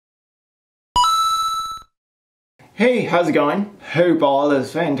Hey, how's it going? Hope all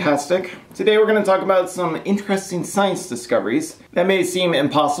is fantastic. Today we're going to talk about some interesting science discoveries that may seem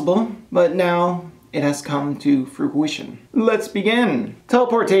impossible, but now it has come to fruition. Let's begin.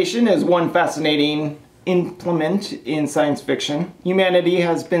 Teleportation is one fascinating implement in science fiction. Humanity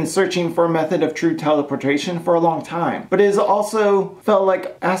has been searching for a method of true teleportation for a long time, but it has also felt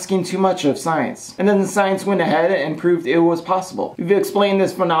like asking too much of science. And then the science went ahead and proved it was possible. We've explained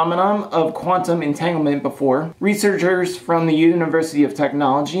this phenomenon of quantum entanglement before. Researchers from the University of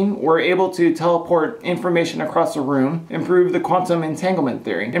Technology were able to teleport information across a room and prove the quantum entanglement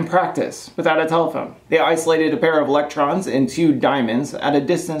theory in practice without a telephone. They isolated a pair of electrons in two diamonds at a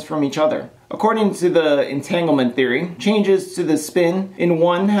distance from each other. According to the entanglement theory, changes to the spin in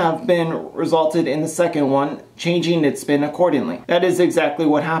one have been resulted in the second one changing its spin accordingly. That is exactly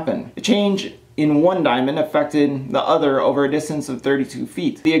what happened. The change in one diamond affected the other over a distance of 32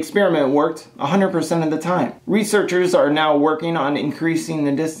 feet. The experiment worked 100% of the time. Researchers are now working on increasing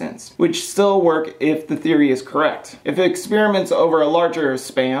the distance, which still work if the theory is correct. If experiments over a larger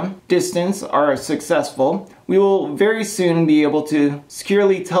span, distance, are successful, we will very soon be able to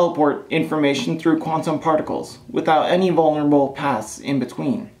securely teleport information through quantum particles without any vulnerable paths in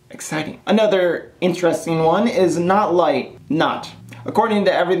between. Exciting. Another interesting one is not light, not. According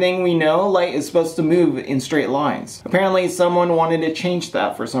to everything we know, light is supposed to move in straight lines. Apparently someone wanted to change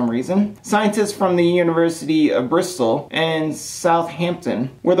that for some reason. Scientists from the University of Bristol and Southampton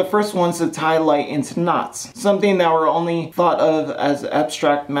were the first ones to tie light into knots, something that were only thought of as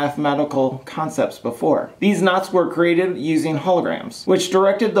abstract mathematical concepts before. These knots were created using holograms, which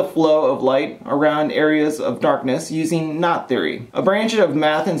directed the flow of light around areas of darkness using knot theory, a branch of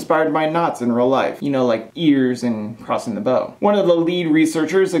math inspired by knots in real life, like ears and crossing the bow. One of the lead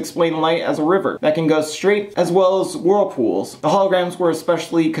researchers explain light as a river that can go straight as well as whirlpools. The holograms were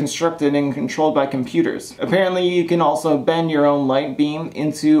especially constructed and controlled by computers. Apparently you can also bend your own light beam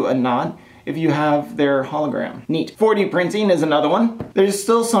into a knot if you have their hologram. Neat. 4D printing is another one. There's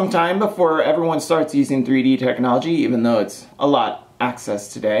still some time before everyone starts using 3D technology, even though it's a lot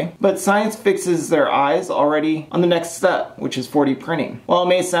access today. But science fixes their eyes already on the next step, which is 4D printing. While it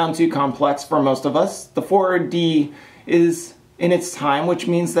may sound too complex for most of us, the 4D is in its time, which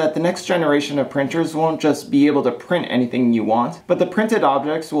means that the next generation of printers won't just be able to print anything you want, but the printed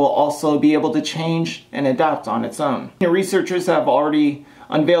objects will also be able to change and adapt on its own. Researchers have already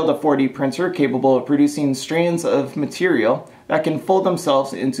unveiled a 4D printer capable of producing strands of material that can fold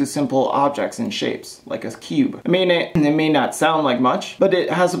themselves into simple objects and shapes, like a cube. It may not sound like much, but it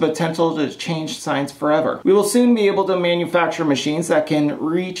has the potential to change science forever. We will soon be able to manufacture machines that can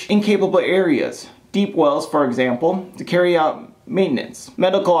reach incapable areas, deep wells for example, to carry out maintenance.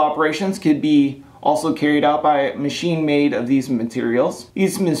 Medical operations could be also carried out by a machine made of these materials.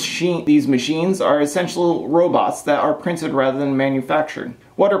 These machines are essential robots that are printed rather than manufactured.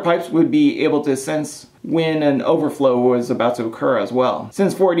 Water pipes would be able to sense when an overflow was about to occur as well.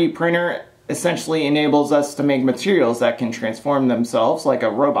 Since 4D printer essentially enables us to make materials that can transform themselves like a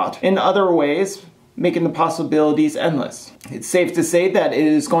robot in other ways, making the possibilities endless. It's safe to say that it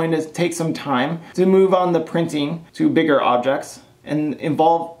is going to take some time to move on the printing to bigger objects and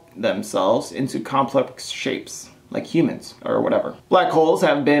evolve themselves into complex shapes, like humans or whatever. Black holes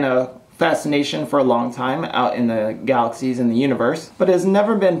have been a fascination for a long time out in the galaxies and the universe, but it has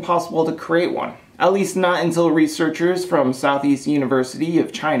never been possible to create one. At least not until researchers from Southeast University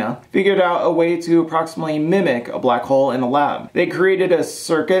of China figured out a way to approximately mimic a black hole in a lab. They created a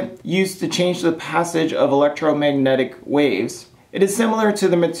circuit used to change the passage of electromagnetic waves. It is similar to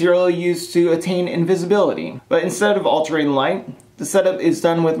the material used to attain invisibility, but instead of altering light, the setup is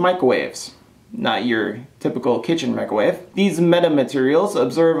done with microwaves. Not your typical kitchen microwave. These metamaterials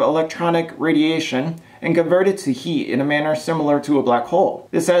observe electronic radiation and convert it to heat in a manner similar to a black hole.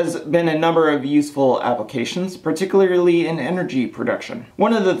 This has been a number of useful applications, particularly in energy production.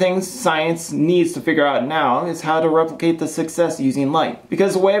 One of the things science needs to figure out now is how to replicate the success using light,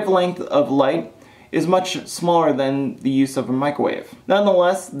 because the wavelength of light is much smaller than the use of a microwave.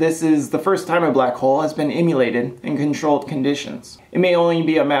 Nonetheless, this is the first time a black hole has been emulated in controlled conditions. It may only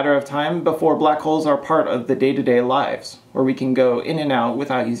be a matter of time before black holes are part of the day-to-day lives, where we can go in and out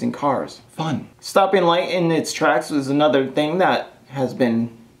without using cars. Fun. Stopping light in its tracks is another thing that has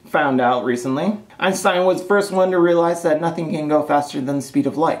been found out recently. Einstein was the first one to realize that nothing can go faster than the speed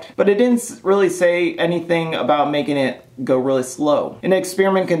of light. But it didn't really say anything about making it go really slow. In an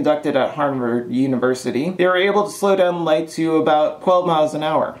experiment conducted at Harvard University, they were able to slow down light to about 12 miles an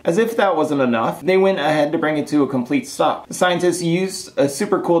hour. As if that wasn't enough, they went ahead to bring it to a complete stop. The scientists used a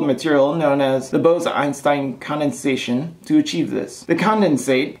supercooled material known as the Bose-Einstein condensation to achieve this. The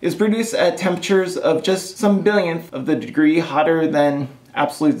condensate is produced at temperatures of just some billionth of the degree hotter than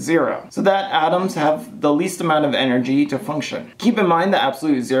absolute zero, so that atoms have the least amount of energy to function. Keep in mind that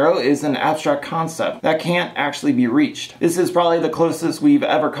absolute zero is an abstract concept that can't actually be reached. This is probably the closest we've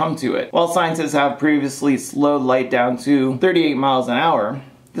ever come to it. While scientists have previously slowed light down to 38 miles an hour,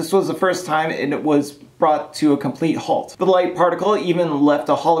 this was the first time it was brought to a complete halt. The light particle even left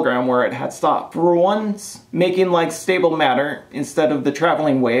a hologram where it had stopped, for once making light stable matter instead of the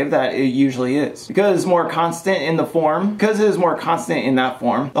traveling wave that it usually is. Because it is more constant in that form,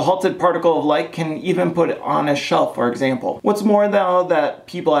 the halted particle of light can even put it on a shelf, for example. What's more, now that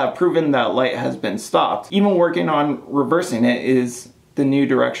people have proven that light has been stopped, even working on reversing it is the new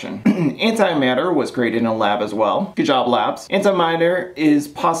direction. Antimatter was created in a lab as well. Good job, labs. Antimatter is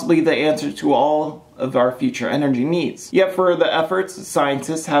possibly the answer to all of our future energy needs. Yet for the efforts,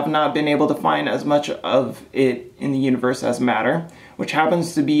 scientists have not been able to find as much of it in the universe as matter, which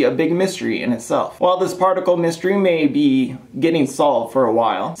happens to be a big mystery in itself. While this particle mystery may be getting solved for a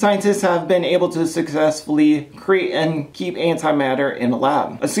while, scientists have been able to successfully create and keep antimatter in a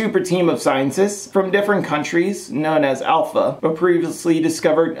lab. A super team of scientists from different countries, known as Alpha, but previously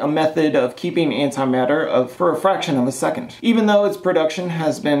discovered a method of keeping antimatter for a fraction of a second. Even though its production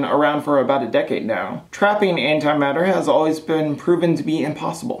has been around for about a decade now, trapping antimatter has always been proven to be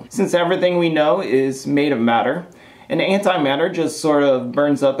impossible. Since everything we know is made of matter, and antimatter just sort of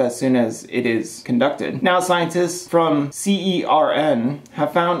burns up as soon as it is conducted. Now scientists from CERN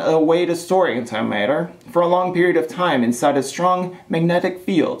have found a way to store antimatter for a long period of time inside a strong magnetic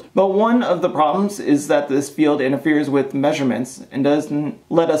field. But one of the problems is that this field interferes with measurements and doesn't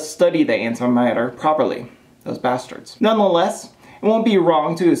let us study the antimatter properly. Those bastards. Nonetheless, it won't be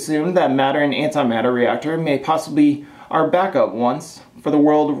wrong to assume that matter and antimatter reactor may possibly our backup once for the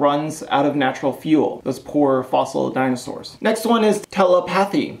world runs out of natural fuel. Those poor fossil dinosaurs. Next one is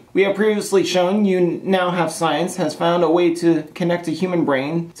telepathy. We have previously shown you now have science has found a way to connect a human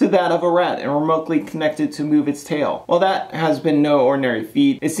brain to that of a rat and remotely connect it to move its tail. While that has been no ordinary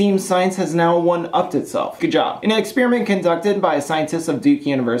feat, it seems science has now one-upped itself. Good job. In an experiment conducted by scientists of Duke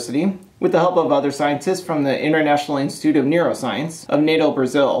University, with the help of other scientists from the International Institute of Neuroscience of Natal,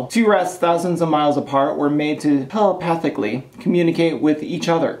 Brazil, two rats thousands of miles apart were made to telepathically communicate with each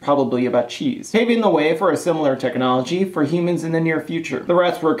other, probably about cheese, paving the way for a similar technology for humans in the near future. The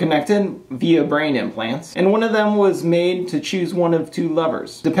rats were connected via brain implants, and one of them was made to choose one of two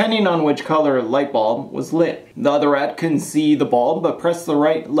levers, depending on which color light bulb was lit. The other rat couldn't see the bulb, but pressed the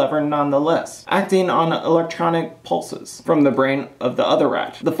right lever nonetheless, acting on electronic pulses from the brain of the other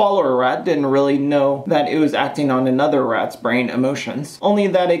rat. The follower rat didn't really know that it was acting on another rat's brain emotions, only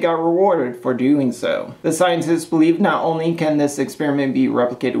that it got rewarded for doing so. The scientists believe not only can this experiment be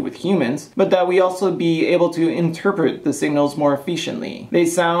replicated with humans, but that we also be able to interpret the signals more efficiently. They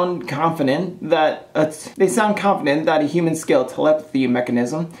sound confident that a human-scale telepathy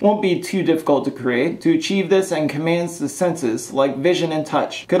mechanism won't be too difficult to create. To achieve this, and commands the senses like vision and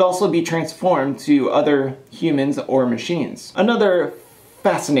touch could also be transformed to other humans or machines. Another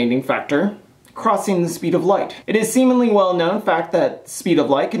fascinating factor, crossing the speed of light. It is seemingly well-known fact that speed of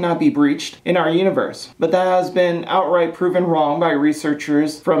light cannot be breached in our universe, but that has been outright proven wrong by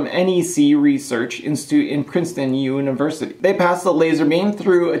researchers from NEC Research Institute in Princeton University. They passed a laser beam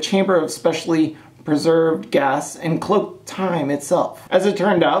through a chamber of specially preserved gas and cloaked time itself. As it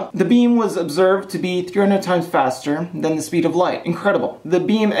turned out, the beam was observed to be 300 times faster than the speed of light. Incredible. The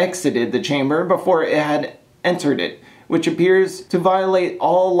beam exited the chamber before it had entered it, which appears to violate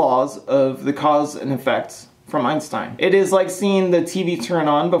all laws of the cause and effects from Einstein. It is like seeing the TV turn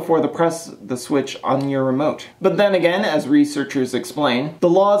on before press the switch on your remote. But then again, as researchers explain, the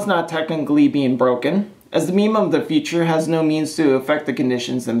law is not technically being broken, as the beam of the future has no means to affect the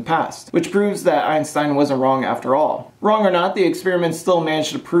conditions in the past, which proves that Einstein wasn't wrong after all. Wrong or not, the experiment still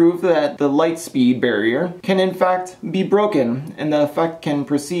managed to prove that the light speed barrier can in fact be broken and the effect can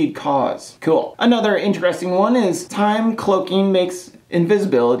precede cause. Cool. Another interesting one is time cloaking makes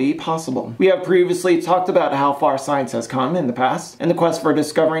invisibility possible. We have previously talked about how far science has come in the past and the quest for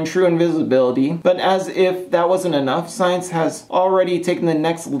discovering true invisibility, but as if that wasn't enough, science has already taken the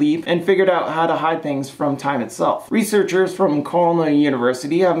next leap and figured out how to hide things from time itself. Researchers from Cornell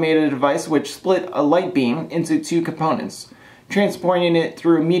University have made a device which split a light beam into two components, transporting it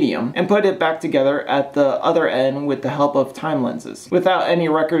through a medium, and put it back together at the other end with the help of time lenses, without any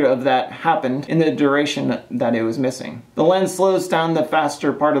record of that happened in the duration that it was missing. The lens slows down the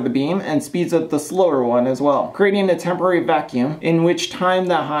faster part of the beam and speeds up the slower one as well, creating a temporary vacuum in which time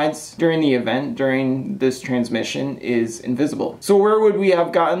that hides during the event during this transmission is invisible. So where would we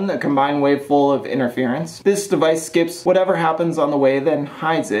have gotten a combined wave full of interference? This device skips whatever happens on the way, then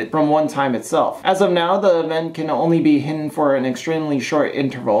hides it from one time itself. As of now, the event can only be hidden for an extremely short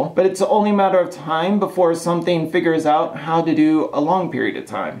interval, but it's only a matter of time before something figures out how to do a long period of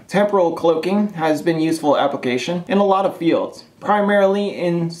time. Temporal cloaking has been useful application in a lot of fields, primarily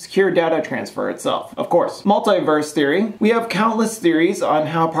in secure data transfer itself. Of course, multiverse theory. We have countless theories on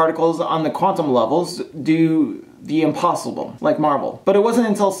how particles on the quantum levels do the impossible, like Marvel. But it wasn't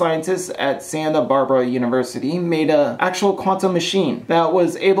until scientists at Santa Barbara University made an actual quantum machine that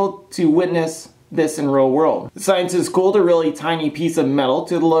was able to witness this in real world. The scientists cooled a really tiny piece of metal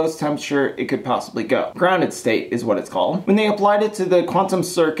to the lowest temperature it could possibly go. Grounded state is what it's called. When they applied it to the quantum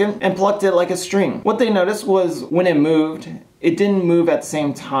circuit and plucked it like a string, what they noticed was when it moved, it didn't move at the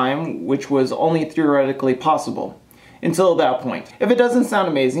same time, which was only theoretically possible until that point. If it doesn't sound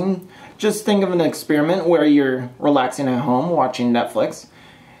amazing, just think of an experiment where you're relaxing at home watching Netflix,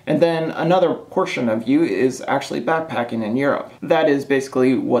 and then another portion of you is actually backpacking in Europe. That is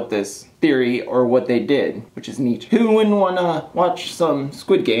basically what this theory, or what they did, which is neat. Who wouldn't want to watch some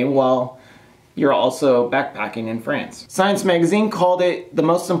Squid Game while you're also backpacking in France? Science magazine called it the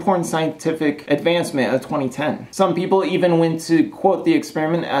most important scientific advancement of 2010. Some people even went to quote the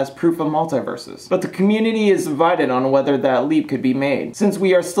experiment as proof of multiverses. But the community is divided on whether that leap could be made, since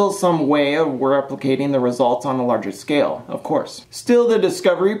we are still some way of replicating the results on a larger scale, of course. Still, the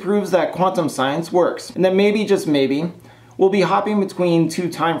discovery proves that quantum science works, and that maybe, just maybe, we'll be hopping between two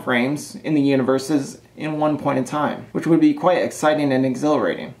time frames in the universes in one point in time, which would be quite exciting and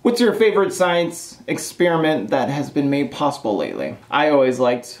exhilarating. What's your favorite science experiment that has been made possible lately? I always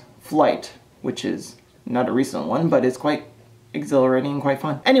liked flight, which is not a recent one, but it's quite exhilarating and quite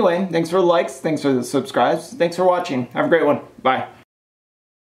fun. Anyway, thanks for the likes, thanks for the subscribes, thanks for watching. Have a great one. Bye.